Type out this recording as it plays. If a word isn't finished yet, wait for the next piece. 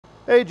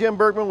Hey, Jim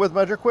Bergman with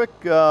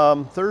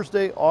measureQuick.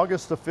 Thursday,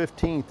 August the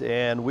 15th,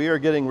 and we are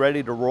getting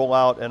ready to roll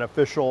out an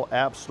official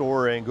App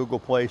Store and Google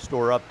Play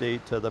Store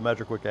update to the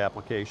measureQuick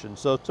application.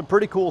 So some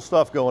pretty cool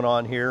stuff going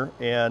on here,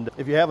 and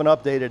if you haven't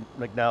updated,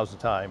 like, now's the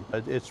time.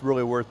 It's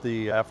really worth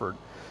the effort.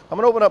 I'm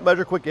going to open up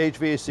measureQuick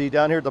HVAC.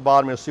 Down here at the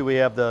bottom, you'll see we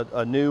have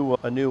a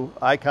new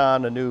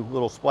icon, a new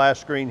little splash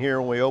screen here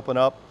when we open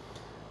up,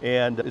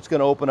 and it's going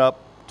to open up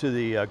to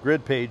the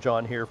grid page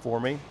on here for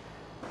me.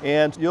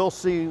 And you'll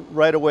see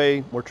right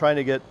away, we're trying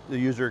to get the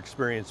user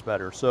experience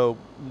better. So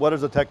what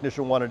does a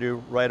technician want to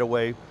do right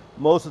away?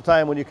 Most of the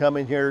time when you come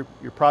in here,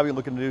 you're probably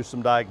looking to do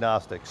some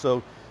diagnostics.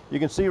 So you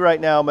can see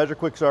right now,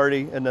 measureQuick's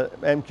already, and the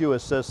MQ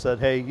Assist said,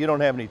 hey, you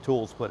don't have any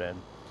tools put in.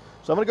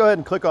 So I'm going to go ahead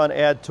and click on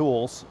Add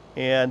Tools,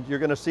 and you're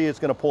going to see it's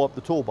going to pull up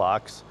the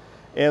toolbox.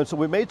 And so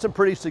we made some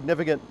pretty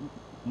significant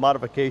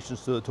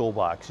modifications to the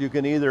toolbox. You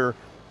can either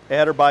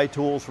add or buy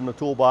tools from the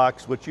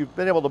toolbox, which you've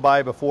been able to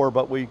buy before,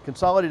 but we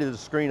consolidated the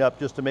screen up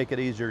just to make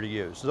it easier to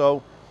use.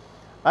 So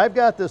I've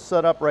got this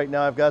set up right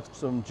now. I've got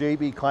some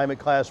JB climate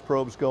class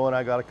probes going.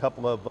 I got a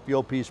couple of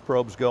field piece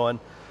probes going.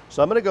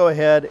 So I'm going to go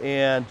ahead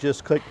and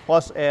just click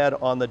plus add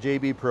on the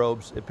JB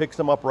probes. It picks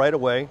them up right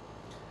away.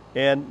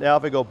 And now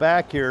if I go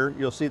back here,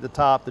 you'll see at the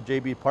top the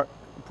JB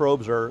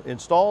probes are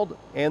installed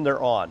and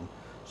they're on.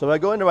 So if I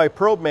go into my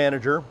probe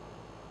manager,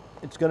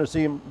 it's going to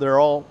see they're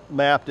all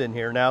mapped in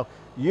here. Now,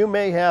 you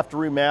may have to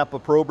remap a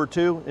probe or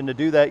two, and to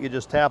do that, you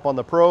just tap on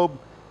the probe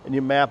and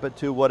you map it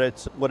to what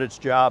its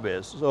job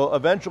is. So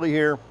eventually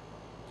here,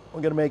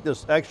 we're going to make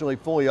this actually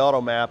fully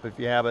auto map if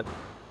you have it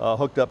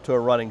hooked up to a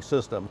running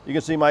system. You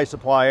can see my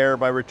supply air,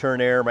 my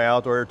return air, my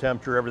outdoor air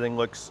temperature, everything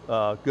looks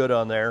good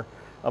on there.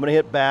 I'm going to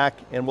hit back,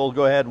 and we'll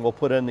go ahead and we'll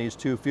put in these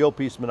two field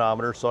piece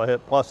manometers. So I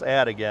hit plus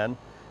add again.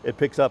 It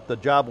picks up the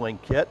job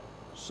link kit.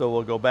 So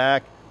we'll go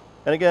back.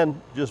 And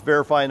again, just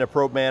verifying the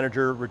probe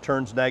manager,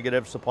 returns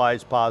negative,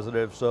 supplies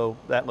positive, so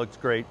that looks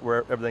great,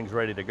 where everything's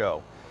ready to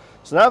go.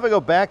 So now if I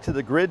go back to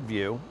the grid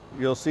view,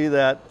 you'll see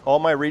that all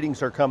my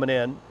readings are coming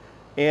in.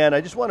 And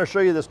I just want to show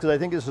you this because I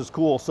think this is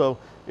cool. So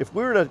if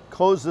we were to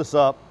close this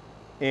up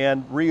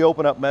and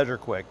reopen up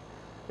measureQuick,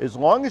 as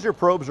long as your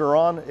probes are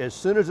on, as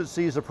soon as it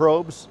sees the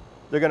probes,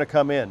 they're going to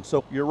come in.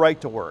 So you're right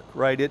to work,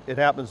 right? It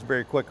happens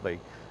very quickly.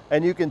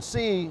 And you can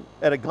see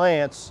at a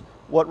glance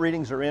what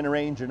readings are in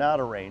range and out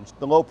of range.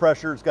 The low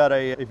pressure's got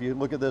if you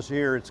look at this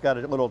here, it's got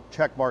a little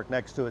check mark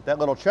next to it. That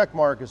little check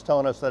mark is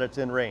telling us that it's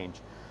in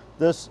range.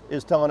 This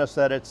is telling us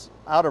that it's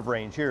out of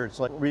range here. It's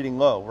like reading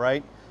low,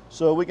 right?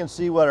 So we can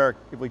see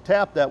if we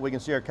tap that, we can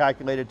see our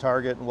calculated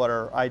target and what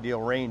our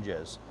ideal range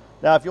is.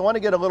 Now, if you want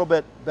to get a little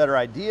bit better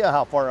idea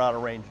how far out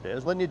of range it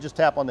is, then you just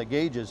tap on the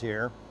gauges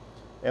here,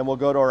 and we'll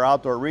go to our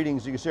outdoor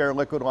readings. You can see our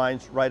liquid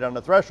lines right on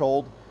the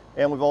threshold.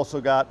 And we've also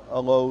got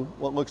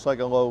what looks like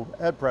a low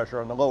head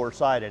pressure on the lower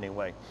side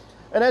anyway.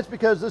 And that's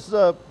because this is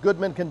a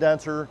Goodman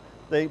condenser.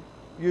 They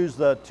use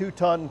the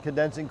 2-ton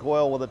condensing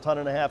coil with a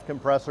 1.5 ton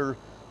compressor.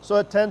 So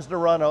it tends to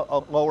run a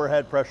lower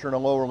head pressure and a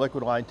lower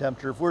liquid line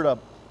temperature. If we were to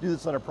do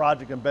this on a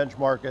project and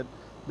benchmark it,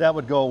 that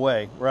would go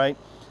away, right?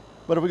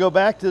 But if we go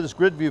back to this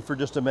grid view for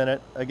just a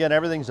minute, again,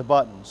 everything's a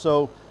button.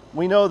 So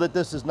we know that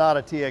this is not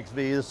a TXV,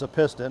 this is a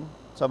piston.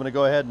 So I'm going to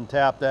go ahead and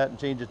tap that and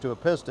change it to a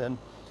piston.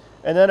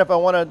 And then if I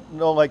want to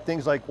know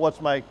things like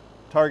what's my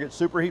target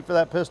superheat for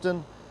that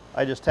piston,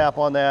 I just tap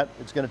on that.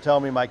 It's going to tell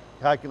me my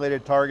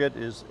calculated target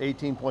is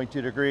 18.2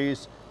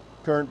 degrees,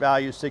 current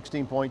value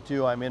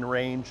 16.2, I'm in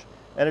range.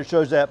 And it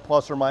shows that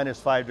plus or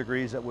minus 5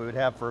 degrees that we would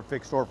have for a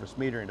fixed orifice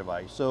metering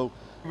device. So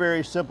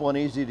very simple and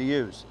easy to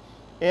use.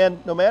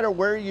 And no matter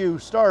where you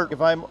start, if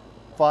I'm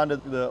fond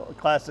of the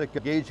classic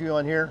gauge view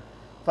on here,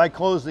 if I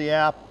close the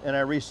app and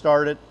I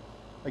restart it,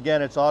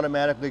 again, it's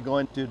automatically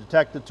going to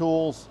detect the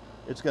tools.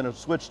 It's going to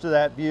switch to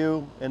that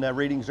view, and the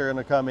readings are going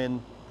to come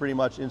in pretty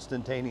much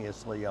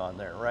instantaneously on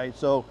there, right?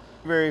 So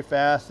very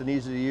fast and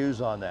easy to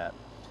use on that.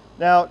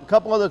 Now, a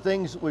couple other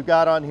things we've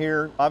got on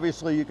here.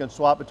 Obviously, you can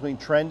swap between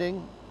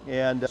trending,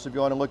 and so if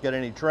you want to look at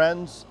any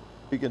trends,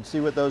 you can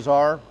see what those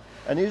are.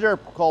 And these are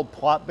called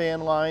plot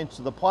band lines.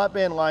 So the plot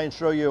band lines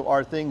show you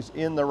are things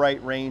in the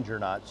right range or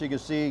not. So you can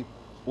see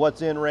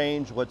what's in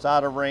range, what's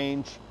out of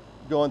range,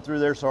 going through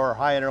there. So our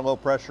high and our low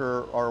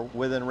pressure are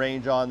within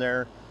range on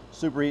there.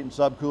 Superheat and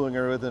subcooling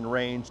are within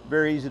range.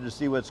 Very easy to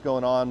see what's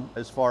going on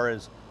as far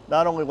as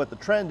not only what the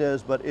trend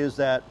is, but is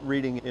that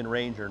reading in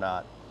range or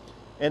not.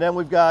 And then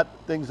we've got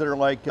things that are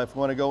like, if we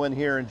want to go in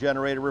here and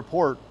generate a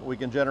report, we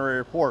can generate a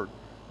report.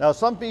 Now,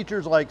 some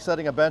features like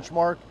setting a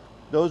benchmark,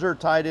 those are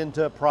tied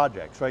into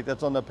projects, right?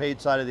 That's on the paid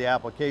side of the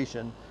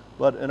application.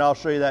 And I'll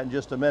show you that in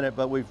just a minute,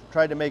 but we've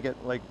tried to make it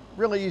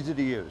really easy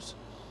to use.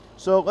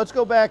 So let's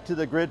go back to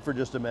the grid for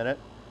just a minute.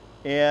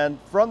 And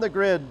from the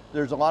grid,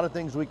 there's a lot of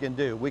things we can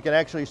do. We can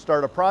actually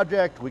start a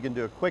project, we can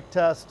do a quick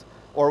test,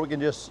 or we can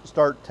just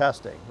start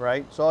testing,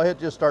 right? So I'll hit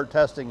just start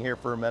testing here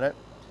for a minute.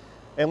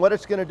 And what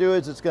it's going to do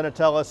is it's going to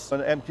tell us on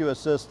MQ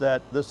Assist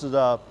that this is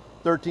a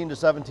 13 to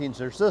 17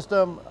 SEER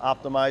system,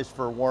 optimized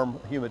for warm,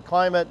 humid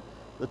climate.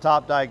 The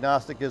top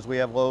diagnostic is we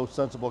have low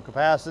sensible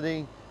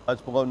capacity.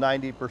 It's below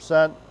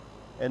 90%.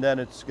 and then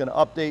it's going to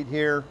update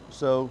here.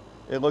 So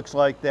it looks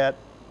like that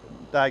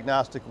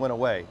diagnostic went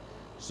away.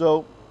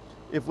 So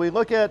if we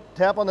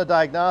tap on the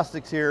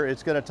diagnostics here,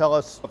 it's going to tell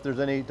us if there's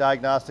any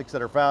diagnostics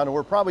that are found, and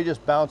we're probably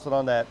just bouncing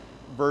on that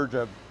verge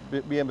of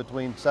being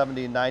between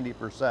 70 and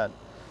 90%.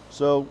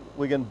 So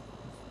we can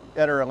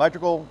enter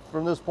electrical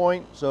from this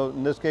point. So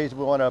in this case, if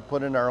we want to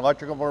put in our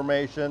electrical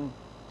information,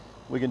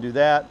 we can do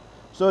that.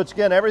 So it's,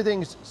 again,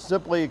 everything's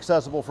simply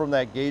accessible from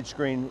that gauge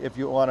screen if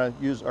you want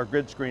to use our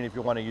grid screen, if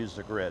you want to use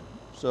the grid.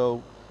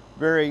 So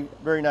very,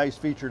 very nice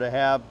feature to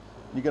have.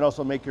 You can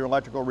also make your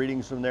electrical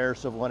readings from there.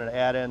 So if we want to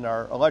add in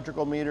our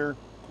electrical meter,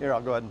 here,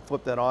 I'll go ahead and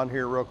flip that on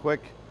here real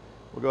quick.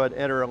 We'll go ahead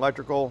and enter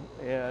electrical,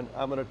 and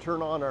I'm going to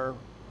turn on our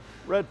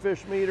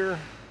redfish meter,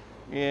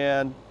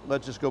 and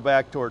let's just go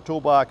back to our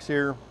toolbox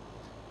here,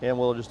 and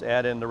we'll just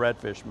add in the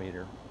redfish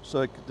meter.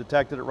 So it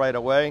detected it right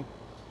away,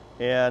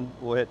 and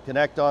we'll hit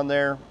connect on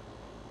there,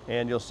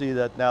 and you'll see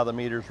that now the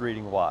meter's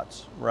reading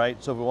watts,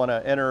 right? So if we want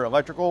to enter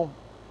electrical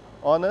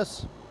on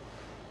this,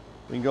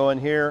 we can go in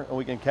here and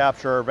we can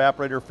capture our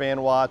evaporator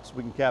fan watts,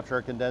 we can capture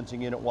our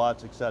condensing unit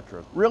watts,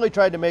 etc. Really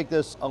tried to make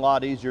this a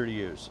lot easier to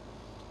use.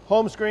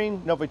 Home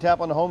screen, if we tap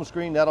on the home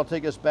screen, that'll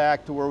take us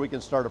back to where we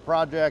can start a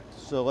project.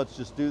 So let's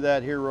just do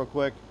that here real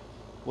quick.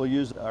 We'll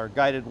use our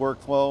guided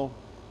workflow,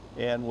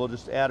 and we'll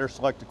just add or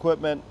select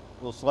equipment.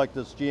 We'll select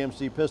this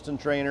GMC piston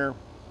trainer,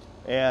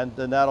 and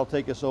then that'll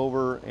take us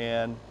over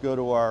and go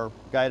to our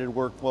guided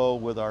workflow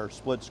with our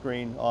split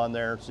screen on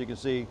there. So you can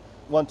see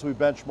once we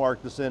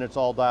benchmark this in, it's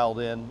all dialed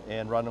in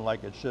and running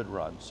like it should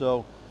run.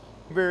 So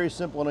very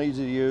simple and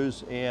easy to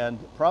use, and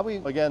probably,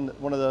 again,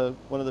 one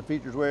of the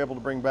features we're able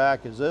to bring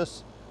back is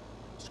this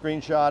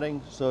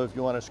screenshotting. So if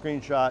you want to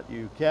screenshot,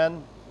 you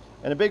can.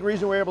 And a big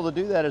reason we're able to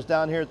do that is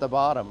down here at the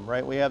bottom,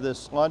 right? We have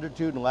this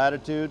longitude and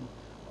latitude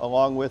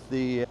along with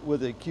the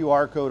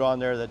QR code on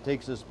there that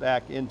takes us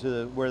back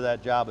into where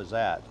that job is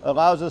at.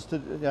 Allows us to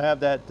have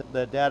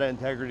that data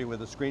integrity with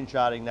the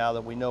screenshotting now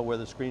that we know where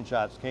the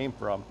screenshots came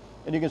from.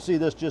 And you can see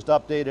this just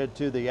updated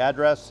to the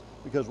address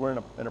because we're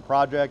in a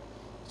project.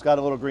 It's got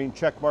a little green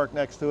check mark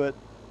next to it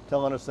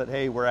telling us that,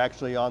 hey, we're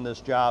actually on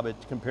this job.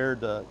 It's compared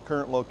the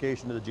current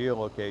location to the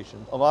geolocation.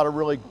 A lot of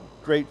really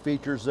great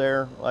features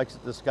there. I'll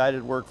exit this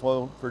guided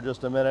workflow for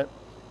just a minute,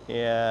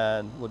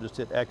 and we'll just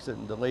hit exit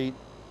and delete,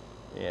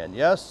 and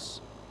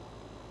yes,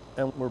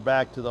 and we're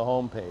back to the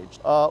home page.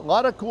 A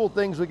lot of cool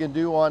things we can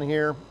do on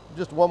here.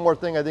 Just one more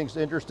thing I think is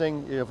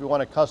interesting. If we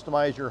want to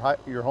customize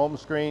your home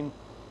screen,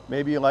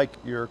 maybe you like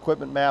your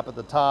equipment map at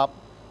the top.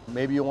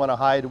 Maybe you want to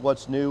hide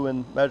what's new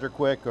in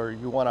measureQuick, or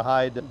you want to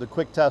hide the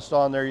quick test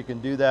on there, you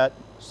can do that.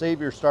 Save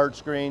your start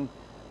screen,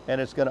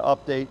 and it's going to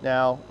update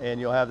now, and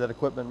you'll have that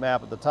equipment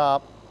map at the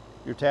top,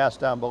 your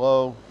tasks down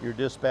below, your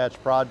dispatch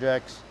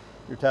projects,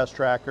 your test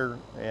tracker,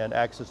 and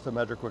access to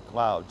measureQuick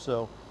Cloud.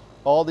 So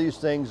all these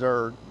things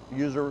are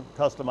user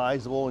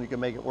customizable, and you can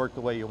make it work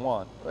the way you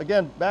want.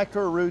 Again, back to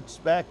our roots,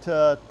 back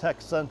to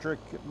tech-centric,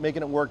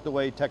 making it work the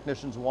way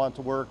technicians want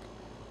to work.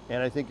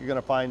 And I think you're going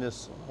to find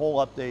this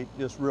whole update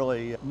just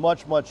really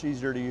much, much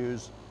easier to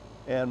use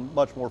and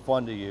much more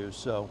fun to use.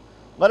 So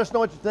let us know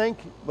what you think,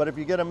 but if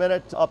you get a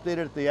minute, update it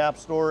at the App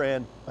Store,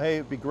 and hey,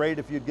 it'd be great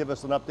if you'd give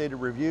us an updated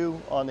review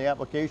on the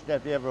application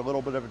after you have a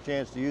little bit of a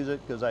chance to use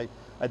it, because I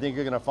think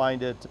you're going to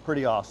find it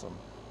pretty awesome.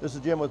 This is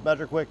Jim with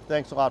measureQuick.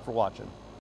 Thanks a lot for watching.